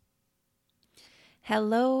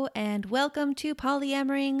Hello and welcome to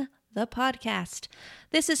Polyamoring, the podcast.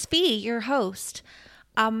 This is Fee, your host.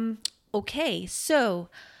 Okay, so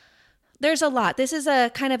there's a lot. This is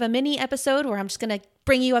a kind of a mini episode where I'm just going to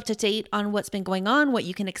bring you up to date on what's been going on, what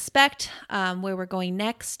you can expect, where we're going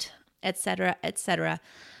next, etc., etc.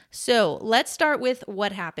 So let's start with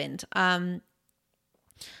what happened.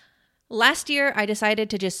 Last year, I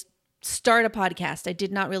decided to just start a podcast. I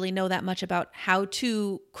did not really know that much about how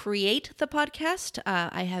to create the podcast.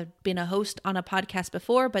 I have been a host on a podcast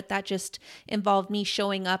before, but that just involved me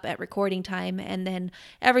showing up at recording time, and then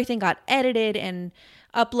everything got edited and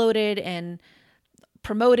uploaded and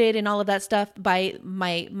promoted and all of that stuff by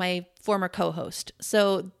my former co-host.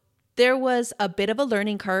 So there was a bit of a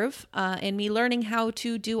learning curve in me learning how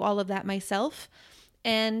to do all of that myself.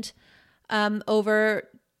 And over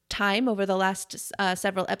the last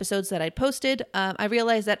several episodes that I posted, I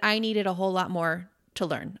realized that I needed a whole lot more to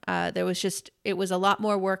learn. It was a lot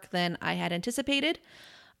more work than I had anticipated.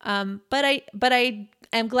 But I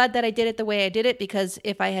am glad that I did it the way I did it, because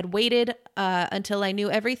if I had waited until I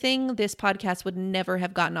knew everything, this podcast would never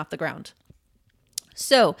have gotten off the ground.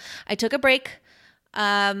 So I took a break,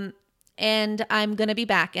 and I'm going to be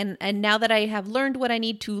back. And now that I have learned what I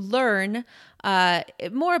need to learn,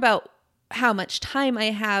 more about how much time I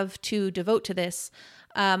have to devote to this,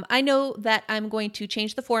 I know that I'm going to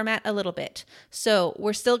change the format a little bit. So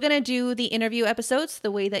we're still going to do the interview episodes the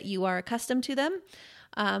way that you are accustomed to them,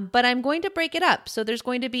 but I'm going to break it up. So there's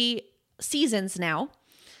going to be seasons now,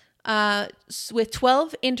 with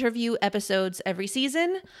 12 interview episodes every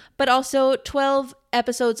season, but also 12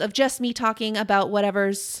 episodes of just me talking about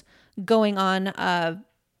whatever's going on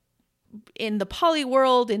in the poly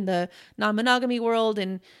world, in the non-monogamy world,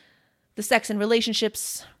 in the sex and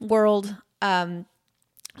relationships world. So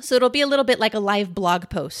it'll be a little bit like a live blog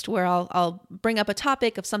post where I'll bring up a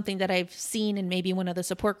topic of something that I've seen in maybe one of the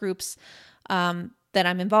support groups that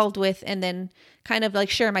I'm involved with, and then kind of like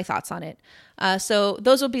share my thoughts on it. So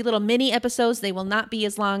those will be little mini episodes. They will not be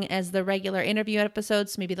as long as the regular interview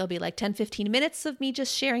episodes. Maybe they'll be like 10, 15 minutes of me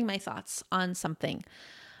just sharing my thoughts on something.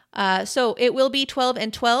 So it will be 12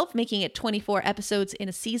 and 12, making it 24 episodes in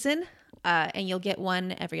a season. And you'll get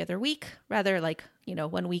one every other week. Rather, like,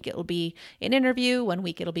 1 week it'll be an interview, 1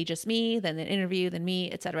 week it'll be just me, then an interview, then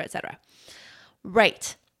me, etc., etc.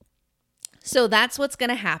 Right. So that's what's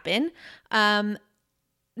going to happen.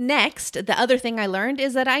 Next, the other thing I learned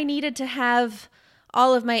is that I needed to have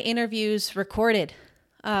all of my interviews recorded,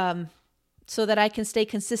 so that I can stay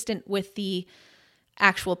consistent with the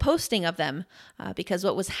actual posting of them. Because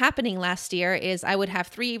what was happening last year is I would have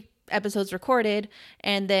 3 episodes recorded,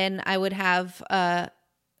 and then I would have a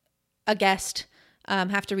guest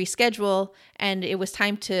have to reschedule, and it was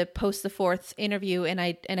time to post the 4th interview, and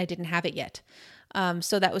I didn't have it yet.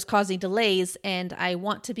 So that was causing delays, and I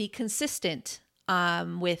want to be consistent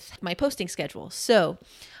with my posting schedule. So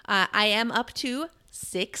I am up to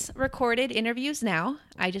 6 recorded interviews now.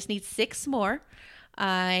 I just need 6 more.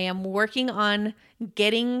 I am working on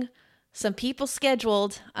getting some people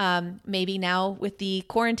scheduled. Maybe now with the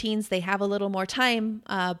quarantines, they have a little more time,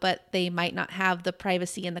 but they might not have the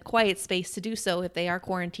privacy and the quiet space to do so if they are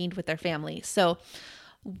quarantined with their family. So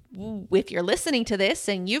if you're listening to this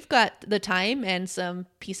and you've got the time and some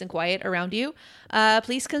peace and quiet around you,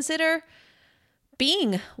 please consider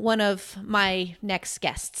being one of my next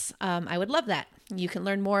guests. I would love that. You can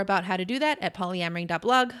learn more about how to do that at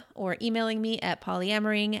polyamoring.blog or emailing me at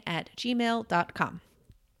polyamoring@gmail.com.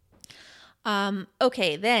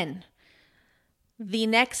 Okay, then the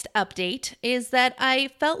next update is that I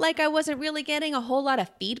felt like I wasn't really getting a whole lot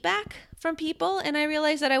of feedback from people, and I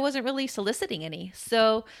realized that I wasn't really soliciting any.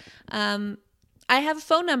 So I have a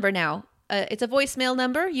phone number now. It's a voicemail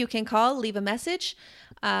number. You can call, leave a message,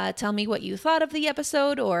 tell me what you thought of the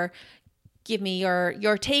episode, or give me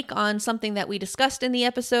your take on something that we discussed in the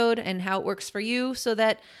episode and how it works for you, so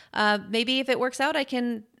that maybe if it works out, I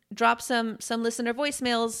can drop some listener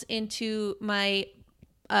voicemails into my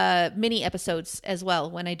mini episodes as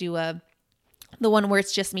well when I do the one where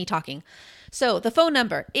it's just me talking. So the phone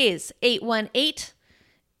number is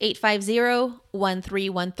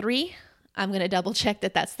 818-850-1313. I'm going to double check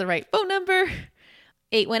that that's the right phone number.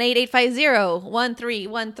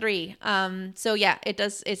 818-850-1313. So yeah,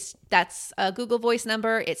 that's a Google Voice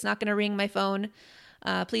number. It's not going to ring my phone.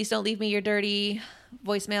 Please don't leave me your dirty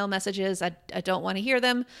voicemail messages. I don't want to hear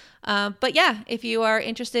them. But yeah, if you are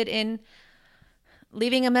interested in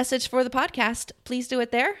leaving a message for the podcast, please do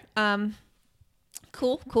it there.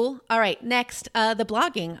 Cool. All right. Next, the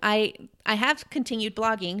blogging. I have continued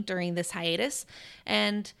blogging during this hiatus,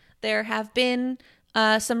 and there have been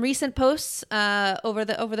some recent posts over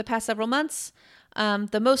the past several months.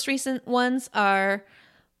 The most recent one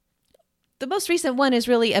is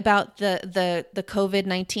really about the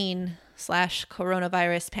COVID-19 /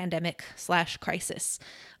 coronavirus pandemic / crisis.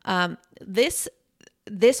 This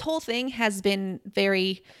whole thing has been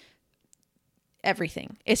very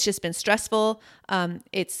everything. It's just been stressful.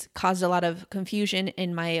 It's caused a lot of confusion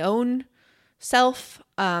in my own self.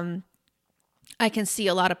 I can see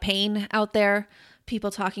a lot of pain out there. People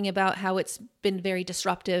talking about how it's been very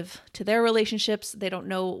disruptive to their relationships. They don't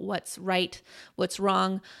know what's right, what's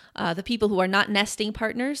wrong. The people who are not nesting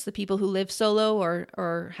partners, the people who live solo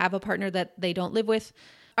or have a partner that they don't live with,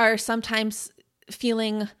 are sometimes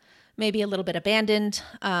feeling maybe a little bit abandoned.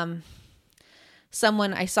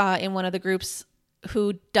 Someone I saw in one of the groups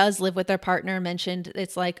who does live with their partner mentioned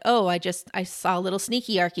it's like, oh, I saw a little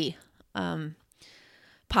sneakyarchy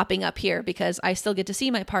popping up here because I still get to see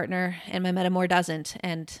my partner and my metamor doesn't.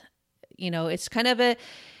 And, it's kind of an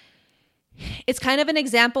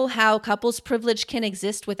example how couples privilege can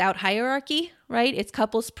exist without hierarchy, right? It's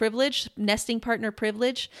couples privilege, nesting partner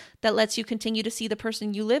privilege that lets you continue to see the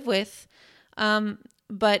person you live with.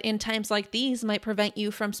 But in times like these might prevent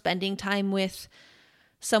you from spending time with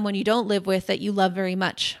someone you don't live with that you love very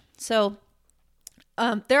much. So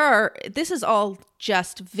this is all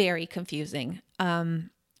just very confusing.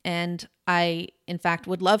 And I, in fact,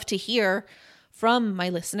 would love to hear from my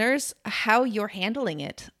listeners how you're handling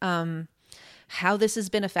it, how this has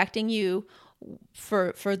been affecting you,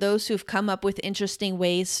 for those who've come up with interesting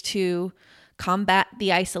ways to combat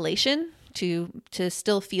the isolation, to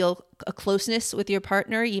still feel a closeness with your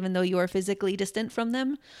partner, even though you are physically distant from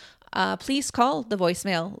them. Please call the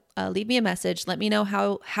voicemail, leave me a message. Let me know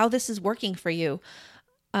how this is working for you.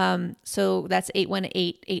 So that's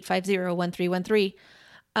 818-850-1313.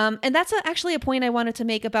 And that's actually a point I wanted to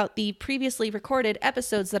make about the previously recorded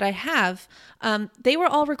episodes that I have. They were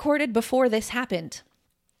all recorded before this happened.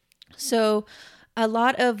 So a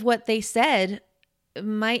lot of what they said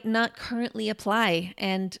might not currently apply,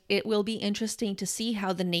 and it will be interesting to see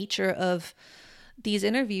how the nature of these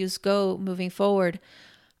interviews go moving forward.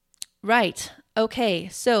 Right. Okay.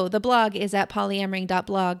 So the blog is at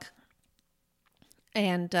polyamoring.blog.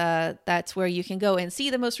 And that's where you can go and see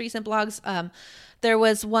the most recent blogs. There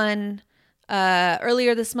was one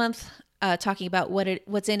earlier this month talking about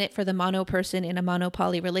what's in it for the mono person in a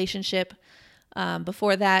mono-poly relationship.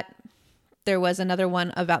 Before that, there was another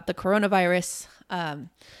one about the coronavirus,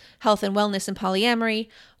 health and wellness and polyamory,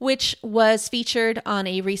 which was featured on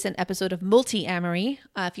a recent episode of Multi-Amory.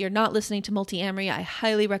 If you're not listening to Multi-Amory, I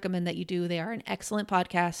highly recommend that you do. They are an excellent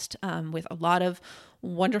podcast with a lot of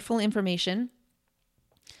wonderful information.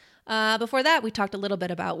 Before that, we talked a little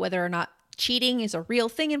bit about whether or not cheating is a real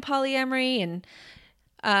thing in polyamory. And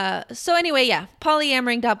so anyway, yeah,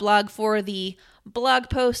 polyamoring.blog for the blog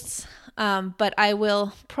posts. But I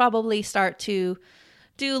will probably start to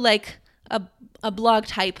do like a blog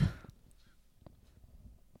type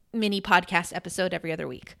mini podcast episode every other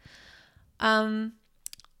week. All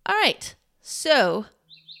right. So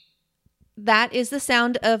that is the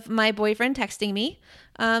sound of my boyfriend texting me.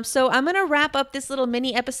 So I'm going to wrap up this little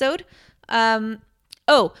mini episode.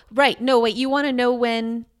 Oh, right. No, wait, you want to know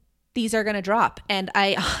when these are going to drop. And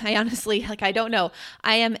I honestly, I don't know.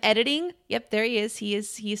 I am editing. Yep, there he is.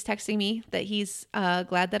 He's texting me that he's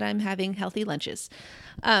glad that I'm having healthy lunches.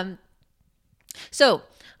 So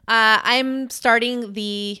I'm starting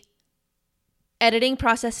the editing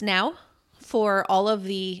process now for all of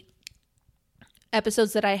the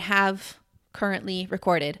episodes that I have currently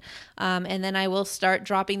recorded. And then I will start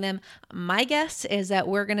dropping them. My guess is that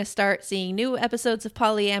we're going to start seeing new episodes of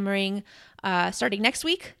Polyamoring starting next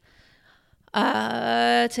week.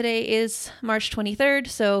 Today is March 23rd,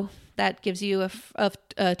 so that gives you a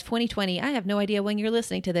 2020. I have no idea when you're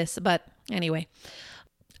listening to this, but anyway,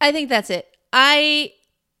 I think that's it. I've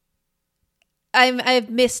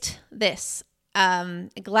missed this.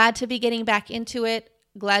 Glad to be getting back into it.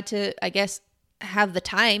 Glad to, I guess, have the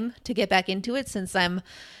time to get back into it since I'm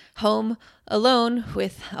home alone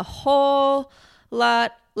with a whole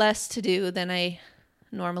lot less to do than I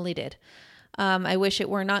normally did. I wish it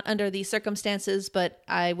were not under these circumstances, but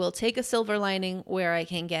I will take a silver lining where I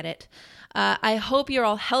can get it. I hope you're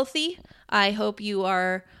all healthy. I hope you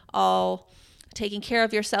are all taking care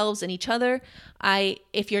of yourselves and each other.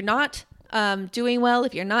 If you're not doing well,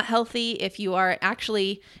 if you're not healthy, if you are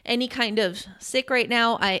actually any kind of sick right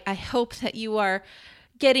now, I hope that you are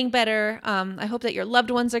getting better. I hope that your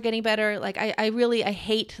loved ones are getting better. Like I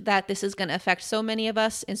hate that this is going to affect so many of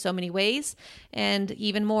us in so many ways. And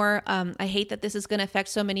even more, I hate that this is going to affect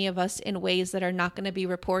so many of us in ways that are not going to be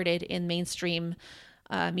reported in mainstream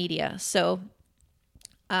media. So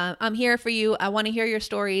I'm here for you. I want to hear your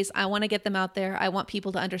stories. I want to get them out there. I want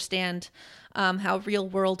people to understand how real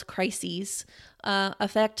world crises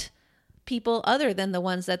affect people other than the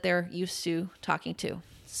ones that they're used to talking to.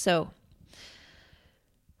 So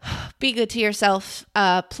be good to yourself,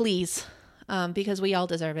 please, because we all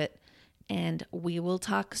deserve it. And we will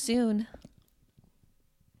talk soon.